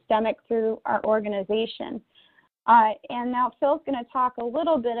is systemic through our organization. And now Phil's going to talk a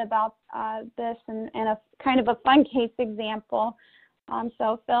little bit about this and a kind of a fun case example.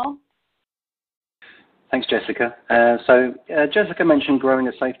 So Phil? Thanks, Jessica. Jessica mentioned growing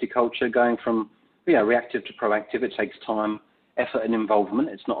a safety culture, going from reactive to proactive. It takes time, effort, and involvement.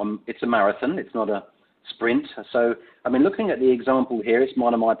 It's a marathon. It's not a sprint. So, looking at the example here, it's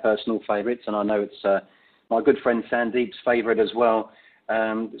one of my personal favorites, and I know it's my good friend Sandeep's favorite as well.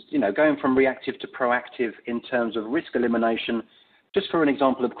 Going from reactive to proactive in terms of risk elimination, just for an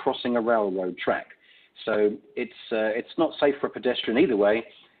example of crossing a railroad track. So it's not safe for a pedestrian either way,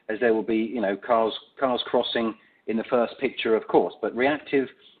 as there will be cars crossing in the first picture, of course. But reactive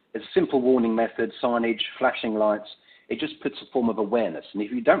is a simple warning method, signage, flashing lights. It just puts a form of awareness. And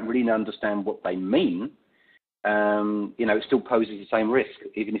if you don't really understand what they mean, it still poses the same risk,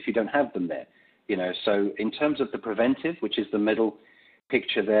 even if you don't have them there. So in terms of the preventive, which is the middle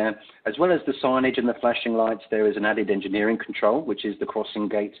picture there, as well as the signage and the flashing lights, there is an added engineering control, which is the crossing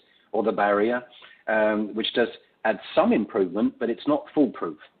gate or the barrier, which does add some improvement, but it's not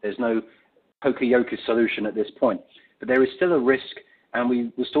foolproof. There's no poka-yoke solution at this point. But there is still a risk, and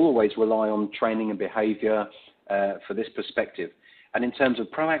we will still always rely on training and behavior for this perspective. And in terms of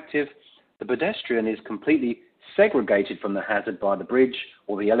proactive, the pedestrian is completely segregated from the hazard by the bridge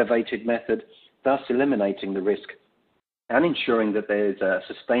or the elevated method, thus eliminating the risk and ensuring that there's a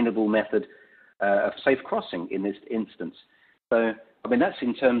sustainable method of safe crossing in this instance. So, that's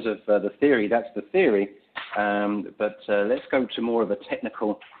in terms of the theory. That's the theory. But let's go to more of a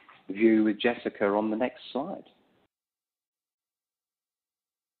technical view with Jessica on the next slide.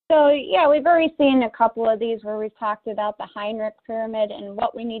 So, we've already seen a couple of these where we've talked about the Heinrich pyramid and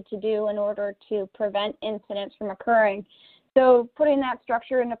what we need to do in order to prevent incidents from occurring. So putting that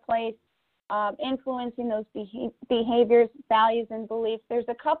structure into place, influencing those behaviors, values, and beliefs. There's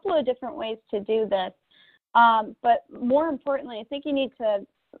a couple of different ways to do this. But more importantly, I think you need to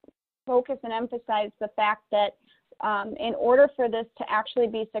focus and emphasize the fact that in order for this to actually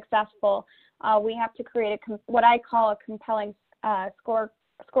be successful, we have to create what I call a compelling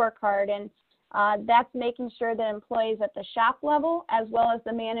scorecard, and that's making sure that employees at the shop level as well as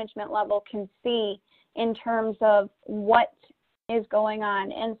the management level can see in terms of what is going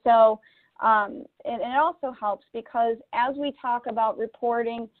on. And so it also helps because as we talk about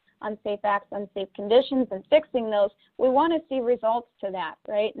reporting unsafe acts, unsafe conditions, and fixing those, we want to see results to that,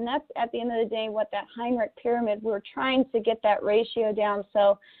 right? And that's at the end of the day what that Heinrich pyramid, we're trying to get that ratio down.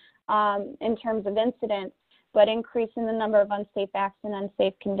 So in terms of incidents, but increasing the number of unsafe acts and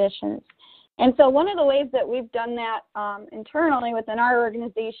unsafe conditions. And so one of the ways that we've done that internally within our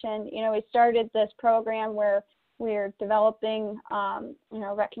organization, we started this program where we're developing,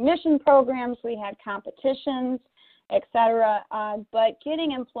 recognition programs. We had competitions, et cetera, but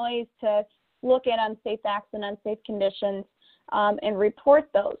getting employees to look at unsafe acts and unsafe conditions and report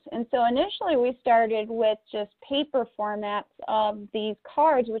those. And so initially we started with just paper formats of these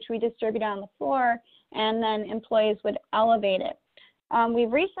cards, which we distribute on the floor, and then employees would elevate it.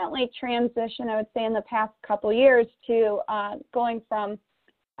 We've recently transitioned, I would say in the past couple years, to going from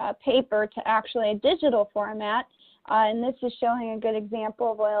paper to actually a digital format. And this is showing a good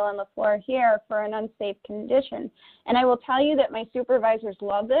example of oil on the floor here for an unsafe condition. And I will tell you that my supervisors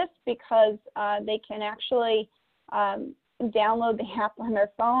love this because they can actually download the app on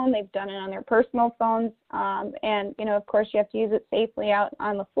their phone. They've done it on their personal phones. And, of course, you have to use it safely out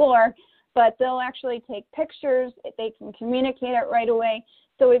on the floor. But they'll actually take pictures. They can communicate it right away.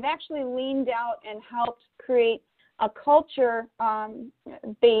 So we've actually leaned out and helped create a culture-based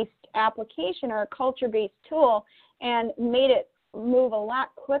application or a culture-based tool and made it move a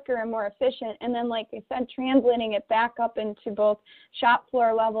lot quicker and more efficient. And then, like I said, translating it back up into both shop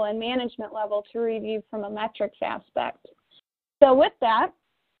floor level and management level to review from a metrics aspect. So with that,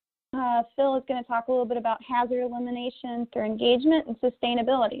 Phil is going to talk a little bit about hazard elimination through engagement and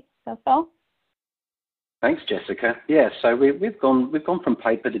sustainability. So Phil? Thanks, Jessica. Yeah, so we've gone from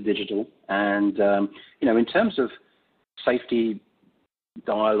paper to digital, and in terms of safety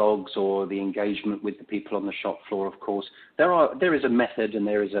dialogues or the engagement with the people on the shop floor, of course, there is a method and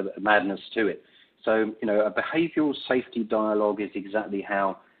there is a madness to it. So, a behavioural safety dialogue is exactly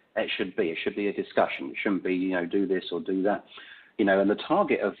how it should be. It should be a discussion. It shouldn't be, do this or do that. And the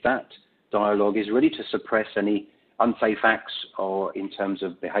target of that dialogue is really to suppress any unsafe acts or in terms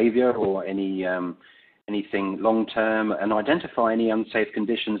of behaviour or anything long-term, and identify any unsafe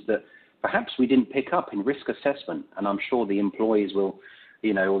conditions that perhaps we didn't pick up in risk assessment. And I'm sure the employees will,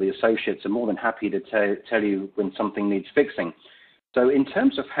 or the associates are more than happy to tell you when something needs fixing. So in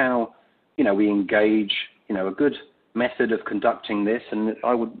terms of how, we engage, a good method of conducting this, and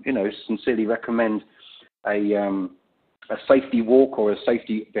I would, sincerely recommend a safety walk or a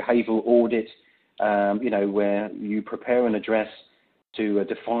safety behavioural audit, where you prepare an address to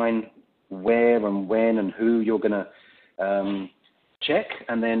define where and when and who you're going to check,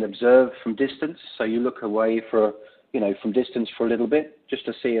 and then observe from distance. So you look away from distance for a little bit, just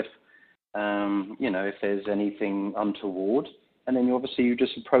to see if, if there's anything untoward. And then you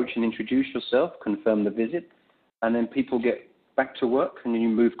just approach and introduce yourself, confirm the visit, and then people get back to work, and then you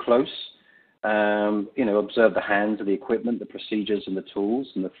move close. Observe the hands of the equipment, the procedures and the tools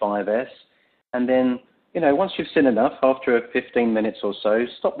and the 5S. And then, once you've seen enough, after 15 minutes or so,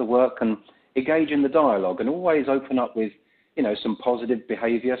 stop the work and engage in the dialogue, and always open up with, some positive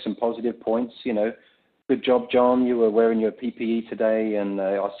behavior, some positive points. Good job, John, you were wearing your PPE today, and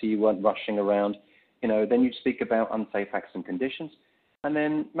I see you weren't rushing around. Then you speak about unsafe acts and conditions, and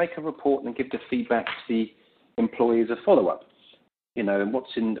then make a report and give the feedback to the employees a follow-up. And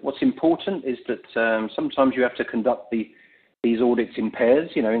what's important is that sometimes you have to conduct these audits in pairs,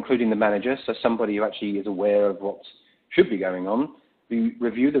 including the manager, so somebody who actually is aware of what should be going on. We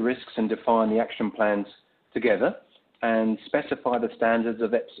review the risks and define the action plans together and specify the standards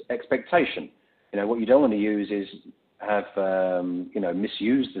of expectation. What you don't want to use is have,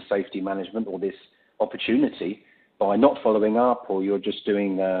 misuse the safety management or this opportunity by not following up, or you're just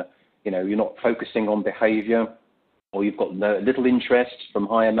doing, you're not focusing on behavior, or you've got little interest from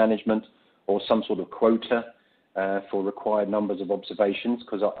higher management or some sort of quota for required numbers of observations,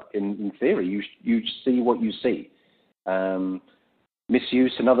 because in theory, you see what you see.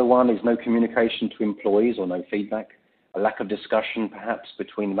 Misuse, another one, is no communication to employees or no feedback, a lack of discussion perhaps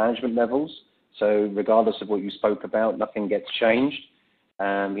between management levels. So regardless of what you spoke about, nothing gets changed.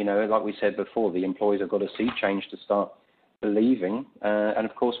 Like we said before, the employees have got to see change to start believing. And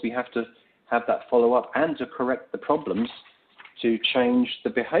of course, we have to have that follow-up and to correct the problems to change the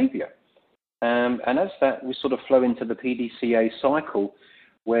behavior. And as that, we sort of flow into the PDCA cycle,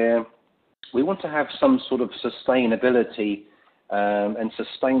 where we want to have some sort of sustainability and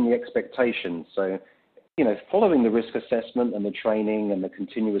sustain the expectations. So, following the risk assessment and the training and the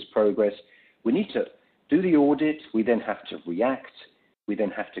continuous progress, we need to do the audit, we then have to react, we then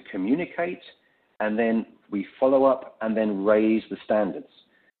have to communicate, and then we follow up and then raise the standards.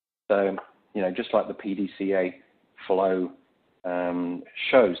 So, just like the PDCA flow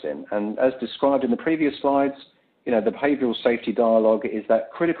shows then. And as described in the previous slides, the behavioural safety dialogue is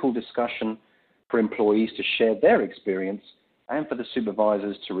that critical discussion for employees to share their experience and for the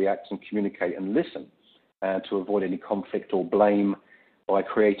supervisors to react and communicate and listen to avoid any conflict or blame by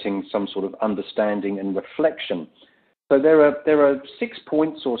creating some sort of understanding and reflection. So there are 6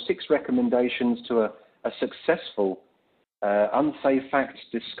 points or 6 recommendations to a successful unsafe facts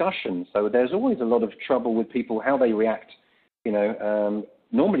discussion. So there's always a lot of trouble with people, how they react.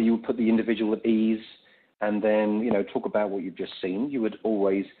 Normally you would put the individual at ease and then, talk about what you've just seen. You would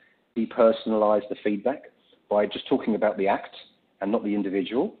always depersonalize the feedback by just talking about the act and not the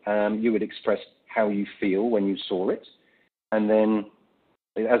individual. You would express how you feel when you saw it. And then,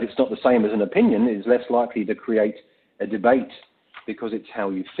 as it's not the same as an opinion, it's less likely to create a debate because it's how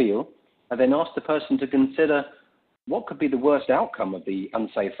you feel. And then ask the person to consider what could be the worst outcome of the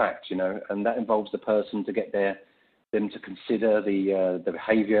unsafe act, and that involves the person to get them to consider the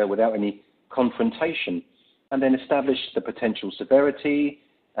behavior without any confrontation, and then establish the potential severity,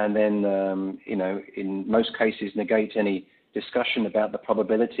 and then, in most cases, negate any discussion about the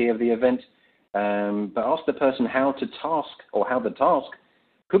probability of the event, but ask the person how the task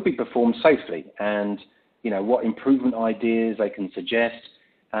could be performed safely, and what improvement ideas they can suggest,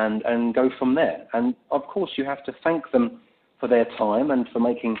 and go from there. And of course, you have to thank them for their time and for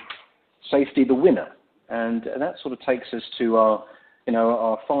making safety the winner. And that sort of takes us to our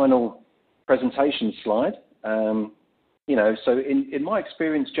final presentation slide. So in my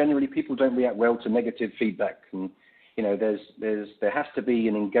experience, generally people don't react well to negative feedback, and there has to be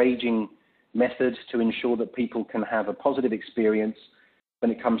an engaging method to ensure that people can have a positive experience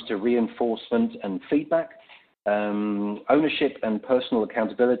when it comes to reinforcement and feedback. Ownership and personal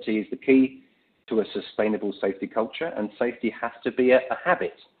accountability is the key to a sustainable safety culture, and safety has to be a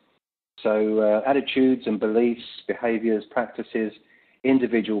habit. So attitudes and beliefs, behaviors, practices,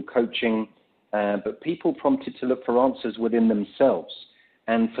 individual coaching, but people prompted to look for answers within themselves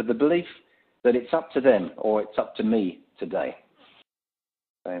and for the belief that it's up to them or it's up to me today.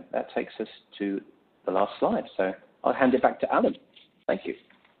 So that takes us to the last slide. So I'll hand it back to Alan. Thank you.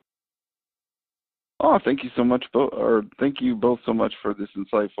 Oh, thank you so much, thank you both so much for this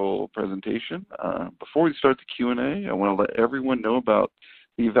insightful presentation. Before we start the Q&A, I want to let everyone know about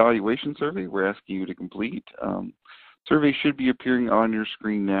the evaluation survey we're asking you to complete. Survey should be appearing on your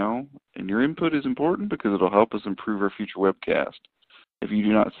screen now, and your input is important because it'll help us improve our future webcast. If you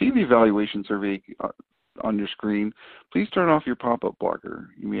do not see the evaluation survey on your screen, please turn off your pop-up blocker.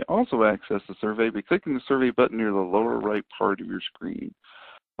 You may also access the survey by clicking the survey button near the lower right part of your screen.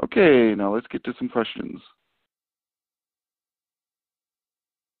 Okay, now let's get to some questions.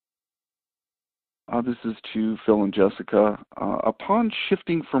 This is to Phil and Jessica. Upon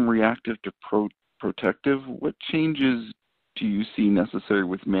shifting from reactive to protective, what changes do you see necessary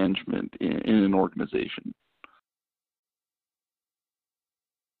with management in an organization?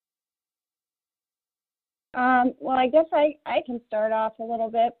 Well, I guess I can start off a little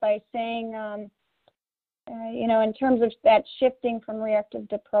bit by saying, in terms of that shifting from reactive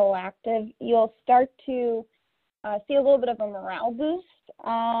to proactive, you'll start to see a little bit of a morale boost.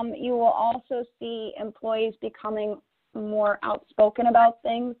 You will also see employees becoming more outspoken about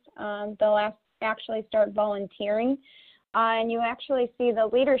things. They'll actually start volunteering, and you actually see the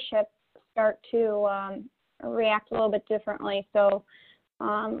leadership start to react a little bit differently. So,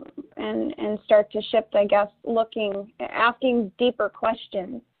 and start to shift, I guess, asking deeper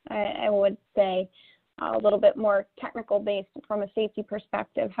questions, I would say, a little bit more technical based from a safety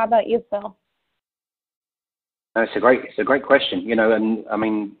perspective. How about you, Phil? It's a great question. And I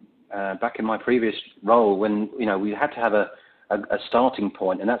mean, back in my previous role, when we had to have a starting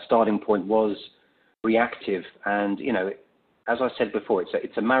point, and that starting point was reactive. And as I said before,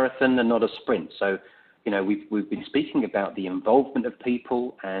 it's a marathon and not a sprint. So we've been speaking about the involvement of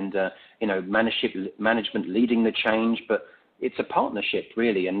people and management leading the change, but it's a partnership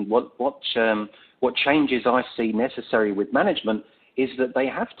really. And what changes I see necessary with management is that they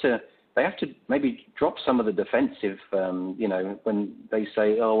have to maybe drop some of the defensive, when they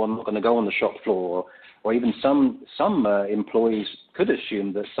say, oh, I'm not going to go on the shop floor, or even some employees could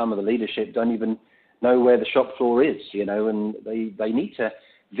assume that some of the leadership don't even know where the shop floor is, and they need to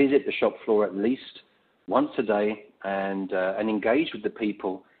visit the shop floor at least once a day and engage with the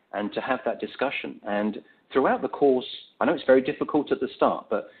people and to have that discussion. And throughout the course, I know it's very difficult at the start,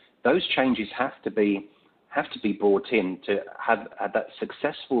 but those changes have to be brought in to have that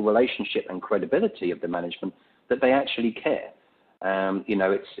successful relationship and credibility of the management that they actually care.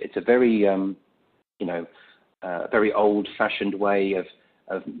 It's a very very old-fashioned way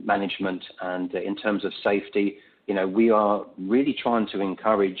of management, and in terms of safety, we are really trying to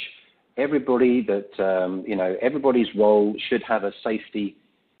encourage everybody that everybody's role should have a safety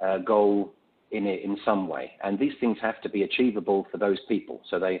goal in it in some way, and these things have to be achievable for those people.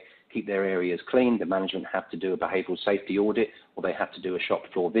 So they keep their areas clean. The management have to do a behavioural safety audit, or they have to do a shop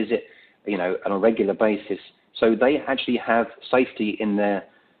floor visit, on a regular basis. So they actually have safety in their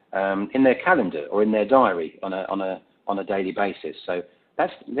calendar or in their diary on a daily basis. So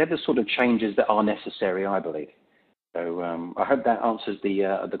they're the sort of changes that are necessary, I believe. So I hope that answers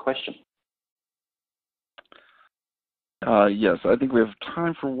the question. Yes, I think we have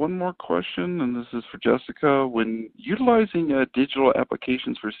time for one more question, and this is for Jessica. When utilizing digital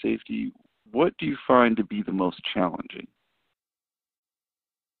applications for safety, what do you find to be the most challenging?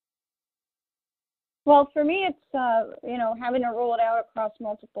 Well, for me, it's having to roll it out across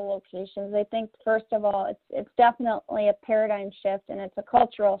multiple locations. I think first of all, it's definitely a paradigm shift, and it's a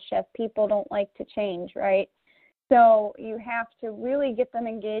cultural shift. People don't like to change, right? So you have to really get them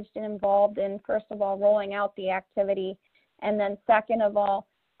engaged and involved in, first of all, rolling out the activity, and then second of all,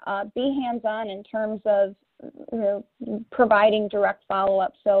 be hands-on in terms of providing direct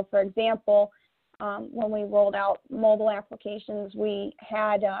follow-up. So, for example, when we rolled out mobile applications, we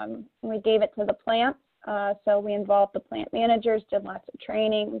gave it to the plant, So we involved the plant managers, did lots of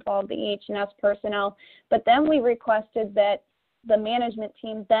training, involved the EH&S personnel. But then we requested that the management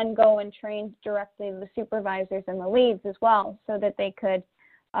team then go and train directly the supervisors and the leads as well so that they could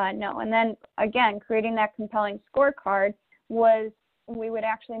know. And then, again, creating that compelling scorecard was we would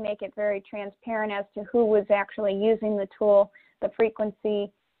actually make it very transparent as to who was actually using the tool, the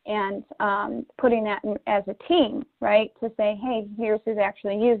frequency, and putting that in, as a team, right, to say, hey, here's who's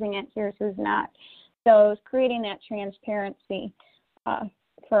actually using it, here's who's not. So it was creating that transparency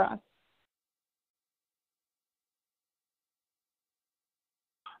for us.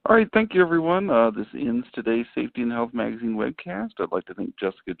 All right, thank you, everyone. This ends today's Safety and Health Magazine webcast. I'd like to thank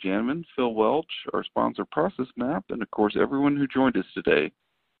Jessica Janman, Phil Welch, our sponsor, ProcessMap, and, of course, everyone who joined us today.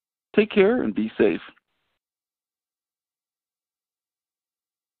 Take care and be safe.